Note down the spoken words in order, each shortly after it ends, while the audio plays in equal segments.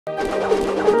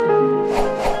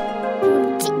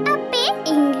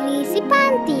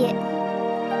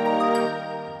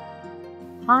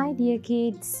Hi dear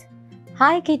kids.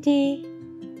 Hi Kitty.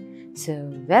 So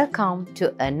welcome to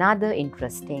another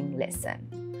interesting lesson.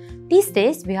 These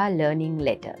days we are learning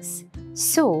letters.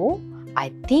 So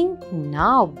I think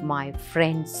now my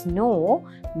friends know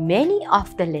many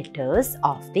of the letters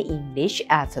of the English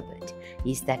alphabet.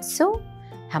 Is that so?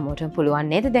 හැමෝටම පුළුවන්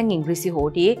නේද දැන් ඉංග්‍රීසි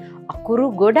හෝටියේ අකුරු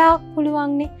ගොඩාක්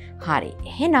පුළුවන්නේ. හරි.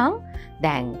 එහෙනම්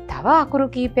දැන් තව අකුරු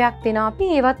කීපයක් දෙනවා අපි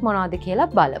ඒවත් මොනවද කියලා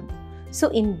බලමු. So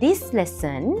in this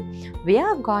lesson we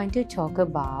are going to talk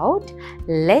about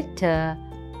letter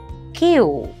Q.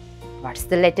 What's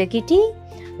the letter, Kitty?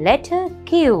 Letter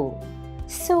Q.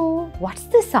 So what's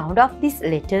the sound of this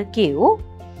letter Q?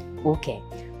 Okay,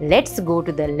 let's go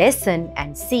to the lesson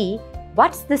and see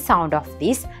what's the sound of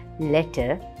this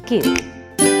letter Q.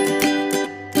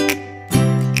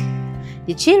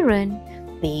 The children,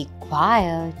 be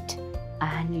quiet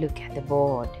and look at the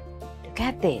board. Look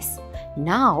at this.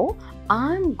 Now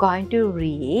I'm going to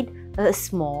read a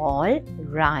small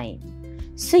rhyme.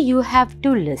 So you have to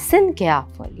listen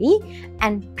carefully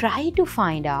and try to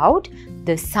find out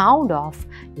the sound of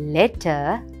letter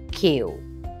Q.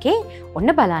 Okay? ඔන්න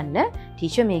බලන්න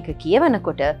teacher මේක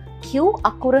කියවනකොට Q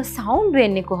අකුර sound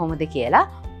වෙන්නේ කොහොමද කියලා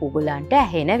ඔයගලන්ට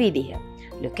ඇහෙන විදිහ.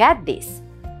 Look at this.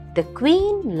 The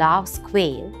queen loves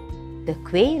quail. The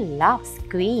quail loves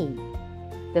queen.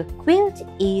 The quilt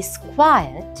is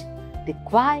quiet. The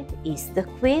quiet is the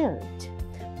quilt.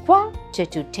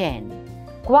 9:45.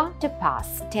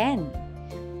 10:15.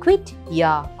 Quit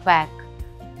your quack.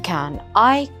 Can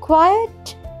I quiet?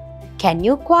 Can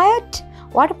you quiet?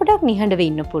 වට පොඩක් නිහඬව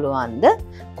ඉන්න පුළුවන්ද?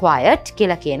 Quiet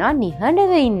කියලා කියනවා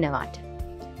නිහඬව ඉන්නවට.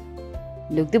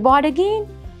 Look the board again.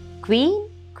 Queen,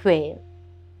 quail.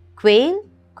 Quail,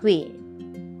 queen.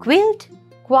 Quilt,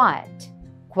 quiet.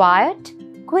 Quiet,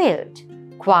 quilt.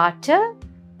 Quarter,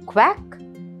 quack,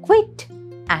 quit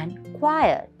and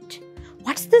quiet.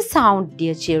 What's the sound,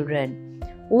 dear children?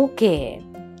 Okay,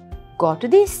 go to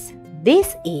this. This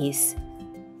is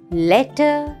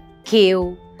letter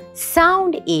Q.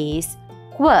 Sound is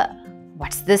Q.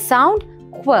 What's the sound?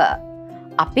 Q.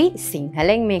 අපි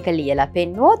සිංහලෙන් මේක ලියලා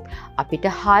පෙන්නුවොත් අපිට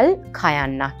හල්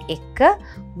කයන්නක් එක්ක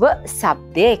ව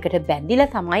શબ્දය එකට බැඳිලා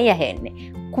තමයි ඇහෙන්නේ.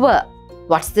 Q.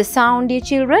 What's the sound, dear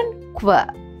children? Q.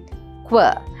 Q.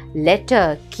 Letter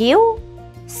Q.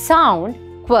 Sound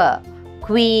Q.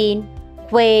 Queen,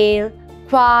 quail,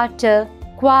 quarter,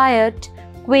 quiet,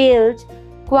 quilt,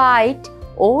 quite.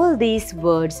 All these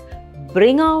words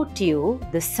bring out to you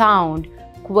the sound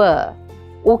Q.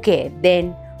 Okay, then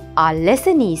our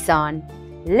lesson is on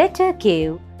letter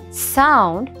Q,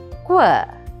 sound Q.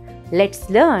 Let's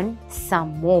learn some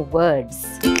more words.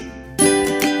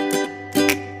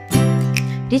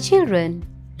 Dear children,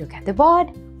 look at the board.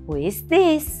 Who is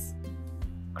this?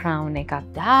 Crown එකක්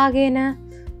දාගෙන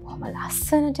බොහොම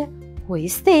ලස්සනට. Who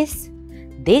is this?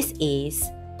 This is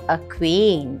a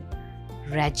queen.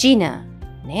 Regina.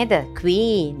 නේද?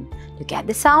 Queen. Look at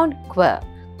the sound.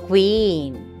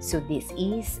 Queen. So this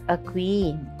is a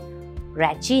queen.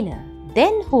 Regina.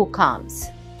 Then who comes?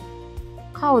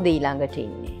 කවුද ඊළඟට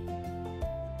ඉන්නේ?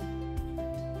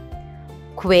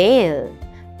 Quail.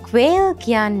 Quail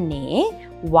කියන්නේ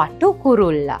වටු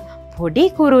කුරුල්ලා. පොඩි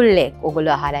කුරුල්ලෙක්.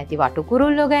 ඔගොල්ලෝ අහලා ඇති වටු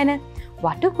කුරුල්ලෝ ගැන.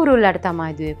 වටු කුරුල්ලට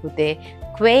තමයි දුවේ පුතේ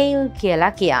quail කියලා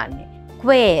කියන්නේ.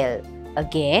 Quail.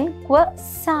 Again, Q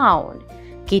sound.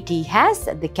 Kitty has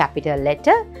the capital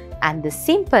letter and the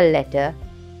simple letter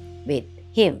with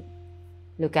him.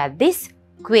 Look at this,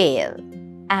 quail.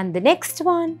 And the next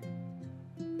one.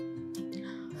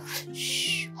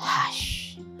 Shh,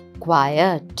 hush.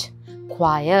 Quiet.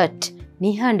 Quiet.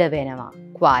 නිහඬ වෙනවා.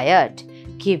 Quiet.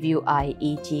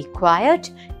 Quiet. Quiet.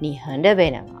 නිහඬ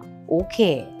වෙනවා.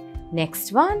 Okay. Next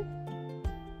one.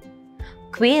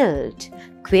 Quilt.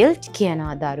 Quilt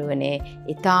කියනවා දරුවනේ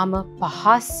ඊටාම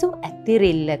පහසු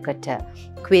ඇතිරිල්ලකට.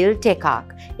 Quilt එකක්.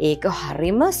 ඒක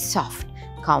හරිම soft,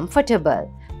 comfortable.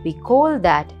 We call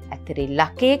that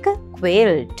ඇතිරිල්ලක් එක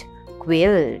quilt.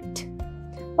 Quilt.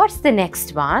 What's the next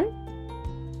one?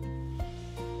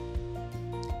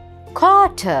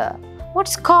 Quarter.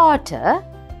 What's quarter?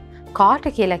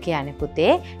 Quarter කියලා කියන්නේ පුතේ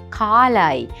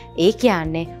කාලයි. ඒ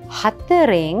කියන්නේ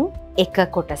හතරෙන් එක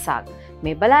කොටසක්.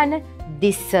 මේ බලන්න.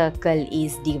 This circle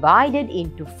is divided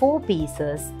into 4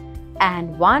 pieces and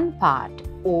one part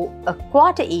or a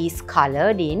quarter is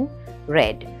colored in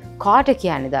red. Quarter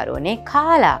කියන්නේ දරුවනේ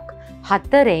කාලක්.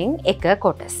 හතරෙන් එක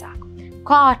කොටසක්.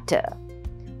 Quarter.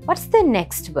 What's the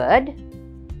next word?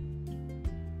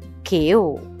 Q.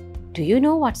 Do you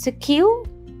know what's a Q?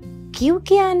 Q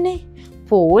කියන්නේ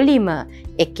පෝලිම.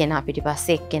 එක්කෙනා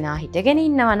පිටිපස්සේ එක්කෙනා හිටගෙන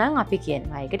ඉන්නවා නම් අපි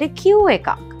කියනවා ඒකට Q එකක්.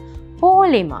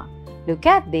 පෝලිම. Look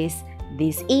at this.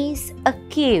 This is a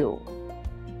Q.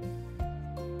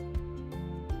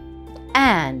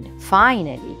 And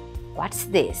finally, what's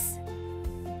this?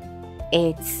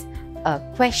 It's a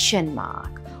question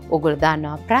mark. ඔගොල්ලෝ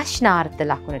දන්නවා ප්‍රශ්නාර්ථ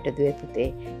ලකුණට දුවේ පුතේ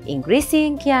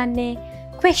ඉංග්‍රීසියෙන් කියන්නේ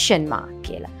question mark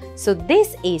කියලා. So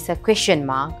this is a question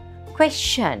mark.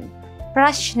 Question.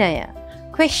 ප්‍රශ්නය.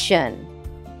 Question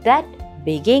that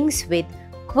begins with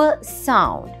Q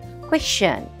sound.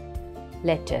 Question.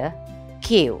 Letter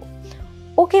Q.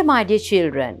 Okay, my dear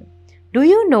children, do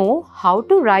you know how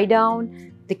to write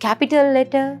down the capital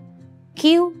letter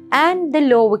Q and the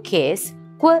lowercase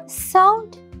Q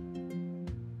sound?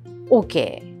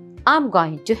 Okay, I'm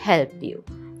going to help you.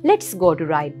 Let's go to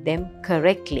write them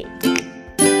correctly.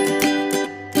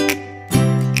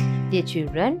 Dear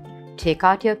children, take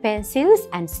out your pencils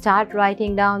and start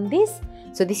writing down this.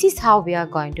 So this is how we are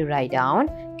going to write down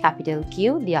capital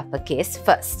Q, the uppercase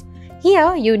first.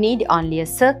 Here you need only a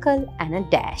circle and a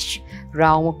dash.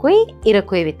 රවුමකුයි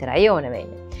ඉරකුයි විතරයි ඕන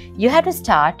වෙන්නේ. You have to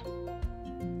start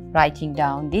writing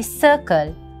down this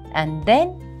circle and then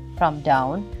from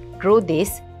down draw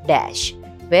this dash.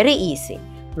 Very easy.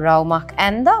 රවුමක්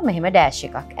ඇන්දා මෙහෙම dash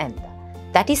එකක් ඇන්දා.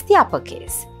 That is the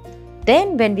uppercase.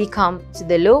 Then when we come to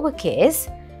the lowercase,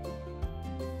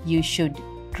 you should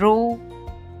draw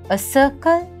a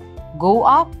circle, go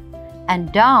up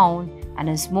and down and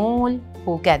a small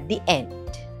hook at the end.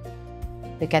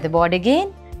 Look at the board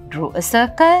again. Draw a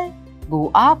circle,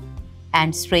 go up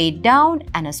and straight down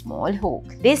and a small hook.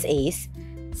 This is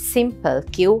simple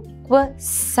Q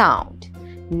sound.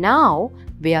 Now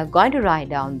we are going to write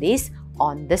down this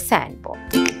on the sandboard.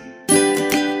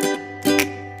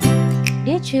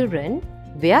 Dear children,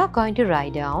 we are going to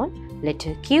write down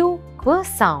letter Q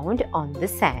sound on the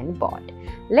sandboard.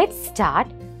 Let's start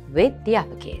with the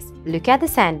uppercase. Look at the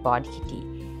sandboard, Kitty.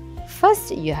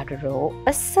 First, you have to draw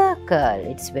a circle.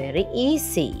 It's very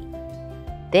easy.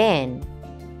 Then,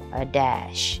 a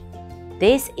dash.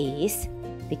 This is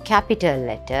the capital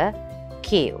letter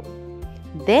Q.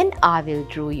 Then, I will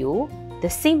draw you the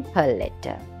simple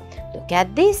letter. Look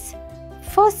at this.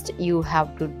 First, you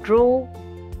have to draw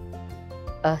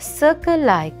a circle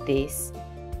like this.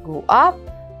 Go up,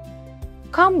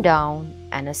 come down,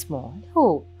 and a small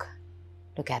hook.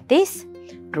 Look at this.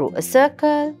 Draw a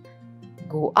circle,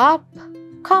 go up,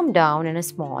 come down and a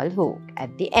small hook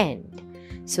at the end.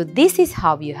 So this is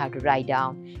how you have to write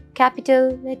down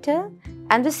capital letter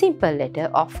and the simple letter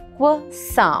of Q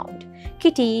sound.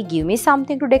 Kitty, give me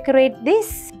something to decorate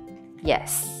this.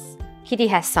 Yes, Kitty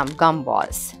has some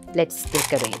gumballs. Let's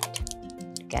decorate.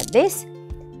 Look at this.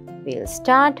 We'll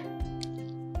start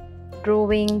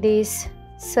drawing this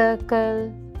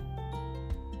circle.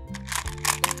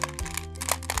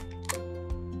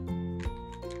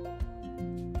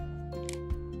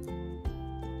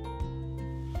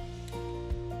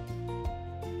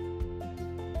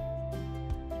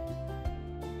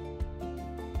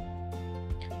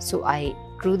 So I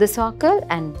drew the circle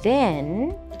and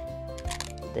then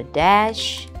the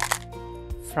dash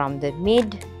from the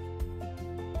mid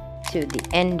to the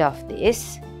end of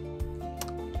this.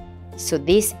 So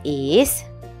this is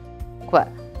Q,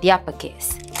 the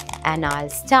uppercase. And I'll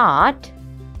start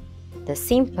the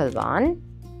simple one,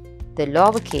 the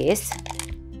lowercase,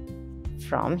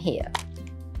 from here.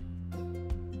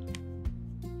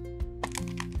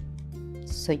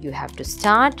 So you have to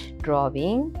start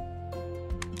drawing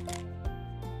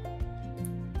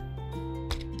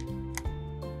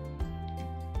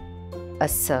a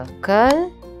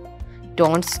circle,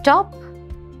 don't stop,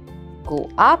 go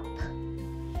up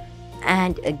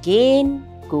and again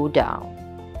go down.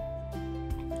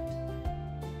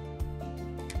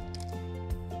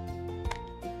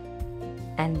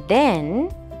 And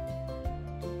then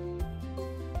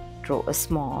draw a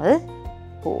small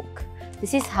hook.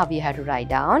 This is how you have to write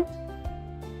down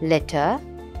letter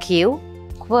Q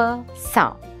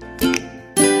sound.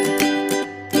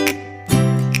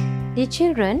 Dear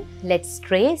children, let's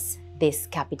trace this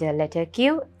capital letter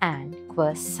Q and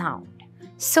Q sound.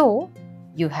 So,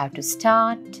 you have to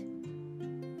start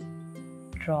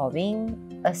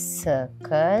drawing a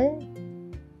circle,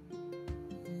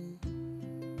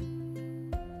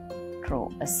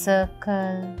 draw a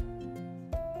circle,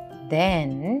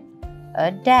 then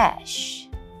a dash.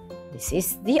 This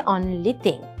is the only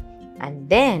thing. And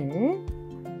then,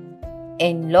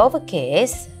 in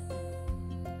lowercase,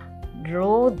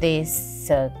 draw this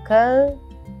circle,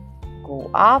 go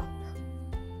up,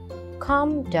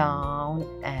 come down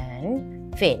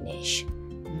and finish.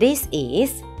 This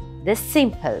is the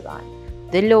simple one,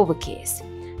 the lowercase.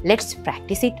 Let's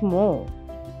practice it more.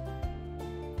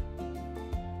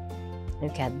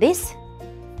 Look at this.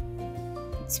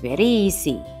 It's very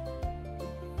easy.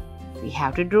 We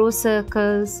have to draw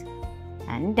circles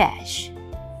and dash.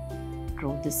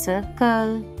 Draw the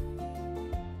circle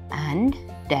and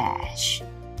dash.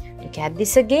 Look at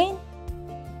this again.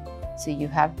 So you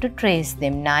have to trace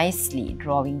them nicely,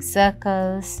 drawing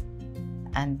circles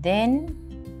and then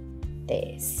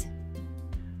this.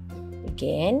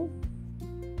 Again,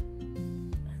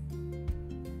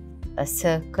 a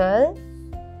circle,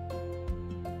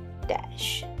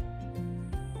 dash.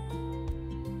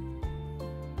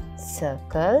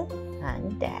 Circle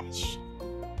and dash.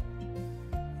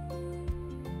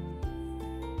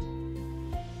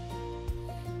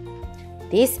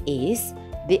 This is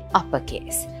the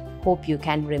uppercase. Hope you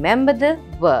can remember the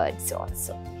words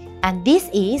also. And this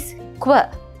is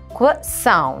qu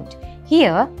sound.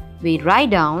 Here we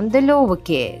write down the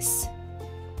lowercase.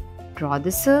 Draw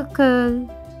the circle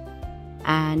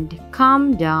and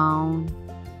come down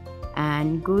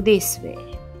and go this way.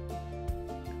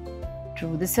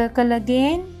 Draw the circle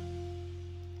again.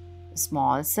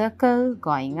 Small circle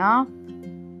going up,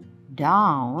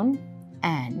 down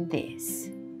and this.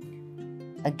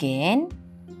 Again,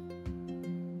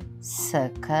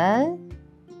 circle,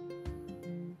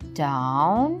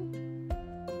 down,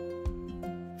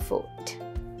 foot.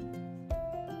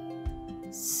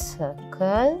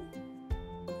 Circle,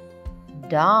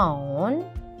 down,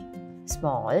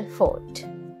 small foot.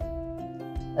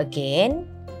 Again,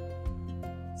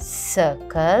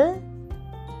 circle,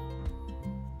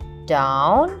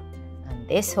 down and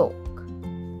this hook.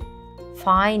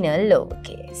 Final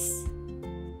lowercase.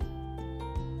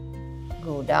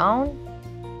 Go down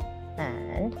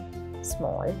and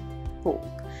small hook.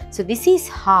 So this is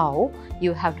how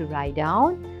you have to write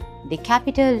down the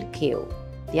capital Q,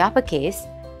 the uppercase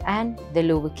and the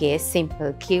lowercase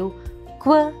simple q,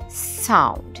 qu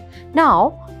sound.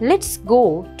 Now let's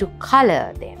go to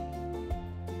color them.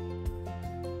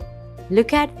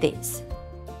 Look at this.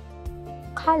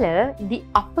 Color the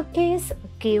uppercase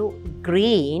Q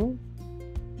green,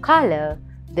 color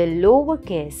the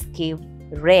lowercase q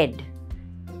red.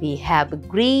 We have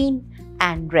green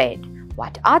and red.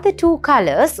 What are the two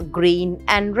colors, green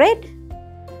and red?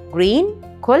 Green,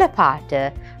 kola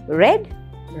paata, red,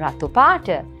 ratu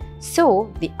paata.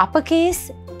 So, the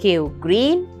uppercase Q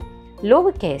green,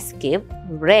 lowercase Q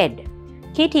red.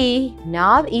 Kitty,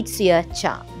 now it's your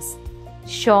chance.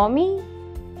 Show me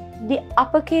the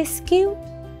uppercase Q.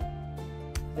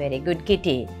 Very good,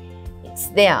 Kitty. It's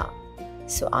there.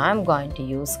 So, I'm going to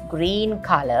use green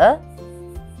color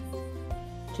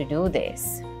to do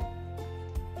this.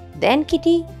 Then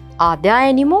Kitty, are there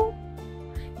any more?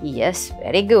 Yes,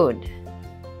 very good.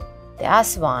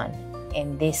 There's one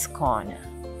in this corner.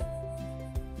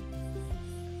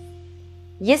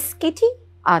 Yes, Kitty,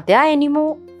 are there any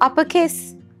more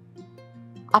uppercase?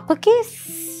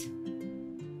 Uppercase?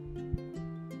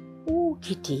 Oh,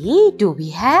 Kitty, do we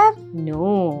have?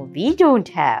 No, we don't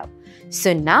have.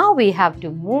 So now we have to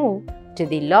move to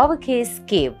the lowercase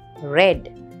q,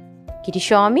 red. Kitty,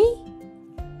 show me.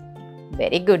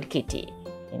 Very good, Kitty.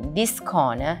 In this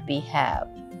corner we have,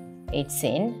 it's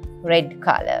in red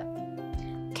color.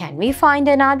 Can we find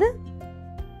another?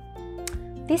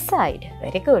 This side.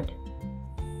 Very good.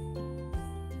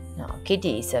 Now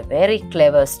Kitty is a very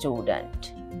clever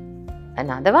student.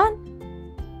 Another one?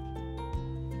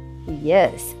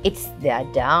 Yes, it's there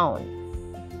down.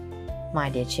 My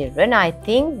dear children, I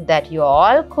think that you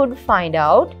all could find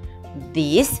out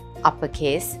these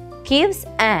uppercase Q's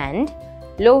and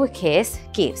lowercase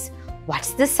Q's.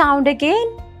 What's the sound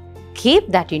again? Keep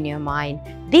that in your mind.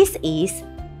 This is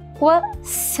qu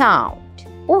sound.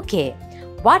 Okay,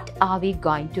 what are we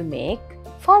going to make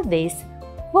for this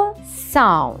qu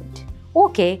sound?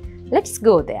 Okay, let's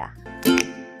go there.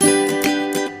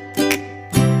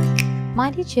 My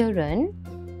dear children,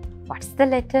 what's the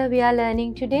letter we are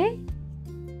learning today?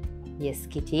 Yes,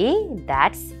 Kitty,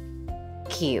 that's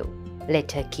Q.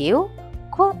 Letter Q,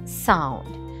 qu sound.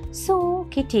 So,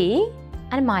 Kitty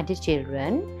and my dear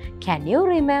children, can you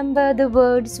remember the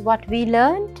words what we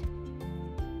learned?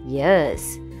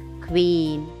 Yes,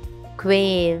 queen,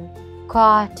 quail,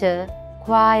 quarter,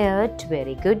 quiet.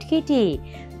 Very good, Kitty.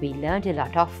 We learned a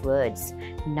lot of words.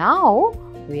 Now,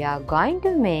 we are going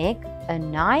to make a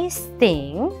nice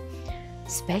thing.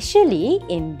 Especially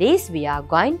in this, we are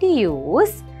going to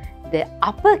use the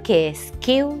uppercase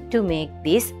Q to make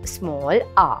this small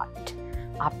art.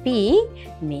 අපි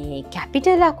මේ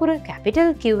capital අකුර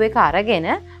capital Q එක අරගෙන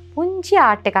පුංචි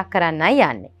art එකක් කරන්නයි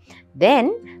යන්නේ. Then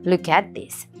look at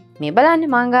this. මේ බලන්න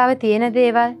මං ගාව තියෙන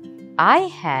දේවල්. I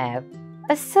have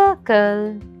a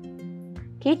circle.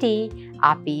 Kitty,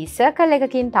 අපි circle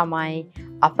එකකින් තමයි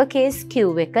uppercase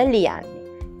Q එක ලියන්නේ.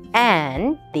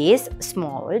 and this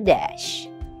small dash.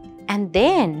 And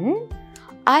then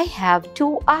I have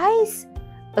two eyes,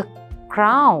 a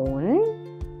crown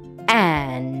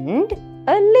and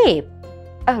a lip,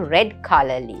 a red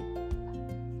color lip.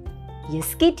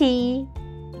 Yes, Kitty.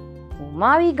 Whom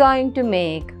are we going to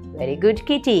make? Very good,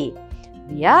 Kitty.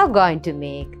 We are going to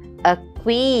make a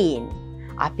queen.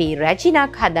 Api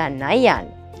rajinak hadanna yan.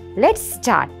 Let's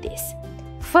start this.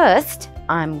 First,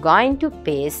 I'm going to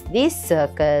paste this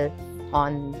circle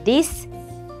on this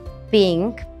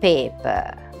pink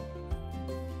paper.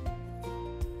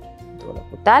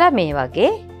 පුතාලා මේ වගේ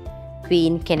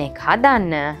queen කෙනෙක්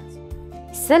හදන්න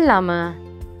ඉස්සෙල්ලාම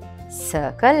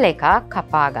circle එකක්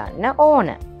කපා ගන්න ඕන.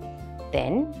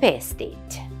 Then paste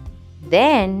it.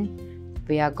 Then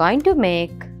we are going to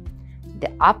make the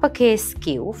uppercase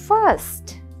Q first.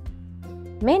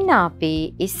 මෙන්න අපි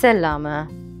ඉස්සෙල්ලාම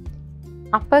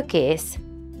uppercase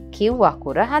Q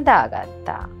අකුර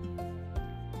හදාගත්තා.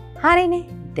 හරිනේ.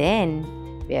 Then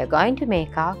we are going to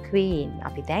make our queen.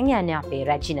 අපි දැන් යන්නේ අපේ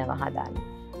රැජිනව හදන්න.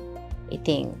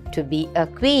 ඉතින් to be a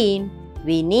queen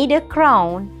we need a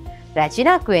crown.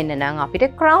 රැජිනක් වෙන්න නම් අපිට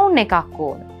crown එකක්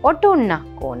ඕන.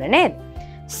 ඔටුන්නක් ඕන නේද?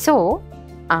 So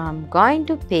I'm going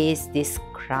to paste this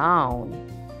crown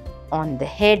on the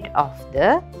head of the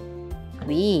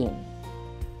queen.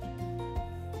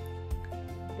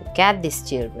 Look at this,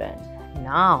 children.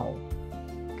 Now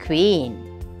queen.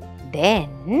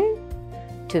 Then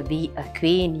to be a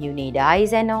queen you need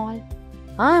eyes and all.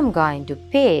 I'm going to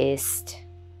paste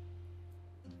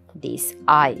these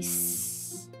eyes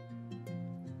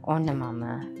on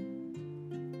mama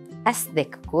as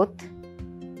දෙකකුත්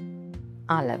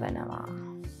අලවනවා.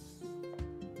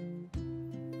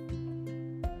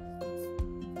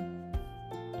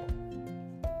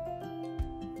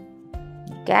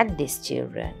 Look at this,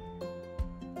 children.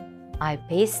 I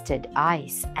pasted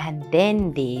eyes and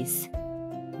then these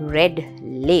red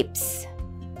lips.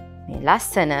 මේ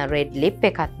ලස්සන red lip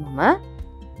එකත් මම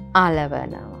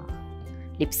අලවනවා.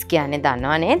 lips කියන්නේ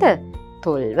දන්නව නේද?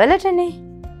 තොල් වලටනේ.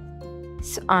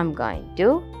 So I'm going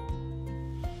to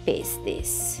paste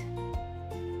this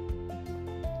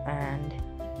and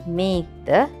make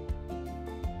the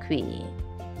queen.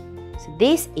 So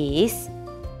this is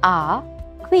our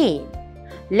queen.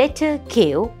 Letter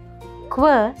Q,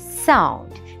 quer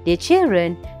sound. Dear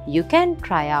children, you can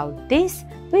try out this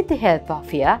with the help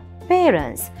of your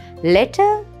parents.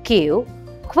 Letter Q,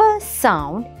 quer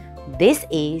sound. This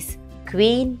is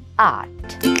queen art.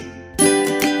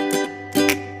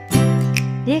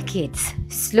 Dear kids,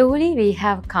 slowly we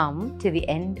have come to the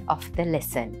end of the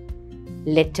lesson.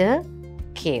 Letter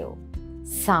Q,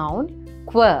 sound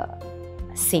quer.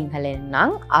 සිංහලෙන්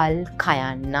නම් අල්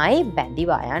කයන්නයි බැඳි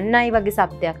වයන්නයි වගේ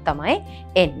શબ્දයක් තමයි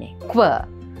එන්නේ. quer,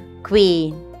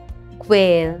 queen,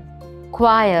 quail,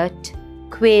 quiet,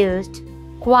 quilt,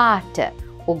 quarter.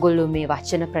 ඔගොල්ලෝ මේ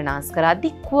වචන ප්‍රනාන්ස්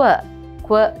කරද්දි quer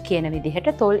කියන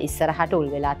විදිහට තොල් ඉස්සරහට උල්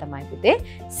වෙලා තමයි පුතේ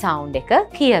sound එක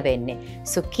කියවෙන්නේ.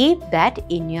 So keep that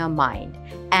in your mind.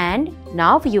 And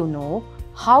now you know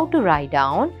how to write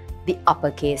down the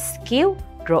uppercase Q,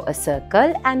 draw a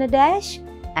circle and a dash,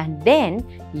 and then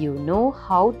you know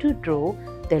how to draw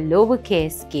the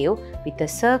lowercase q with a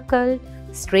circle,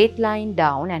 straight line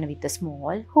down and with a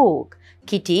small hook.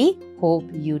 Kitty, hope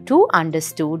you too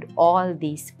understood all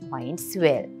these points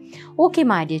well. Okay,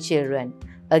 my dear children.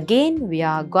 Again, we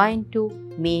are going to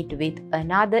meet with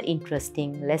another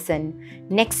interesting lesson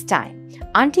next time.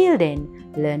 Until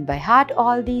then, learn by heart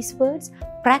all these words.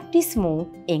 Practice more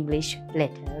English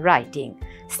letter writing.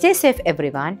 Stay safe,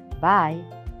 everyone. Bye.